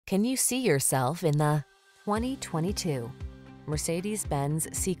Can you see yourself in the 2022 Mercedes-Benz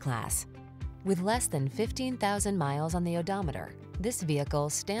C-Class? With less than 15,000 miles on the odometer, this vehicle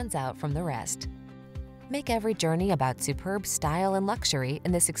stands out from the rest. Make every journey about superb style and luxury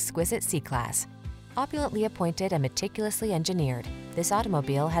in this exquisite C-Class. Opulently appointed and meticulously engineered, this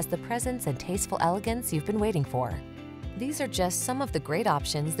automobile has the presence and tasteful elegance you've been waiting for. These are just some of the great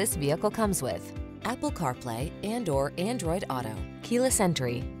options this vehicle comes with: Apple CarPlay and/or Android Auto, keyless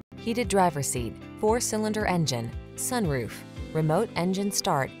entry, heated driver's seat, 4-cylinder engine, sunroof, remote engine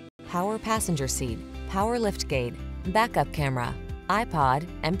start, power passenger seat, power liftgate, backup camera, iPod,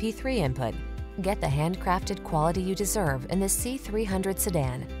 MP3 input. Get the handcrafted quality you deserve in the C300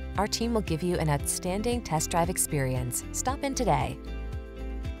 sedan. Our team will give you an outstanding test drive experience. Stop in today.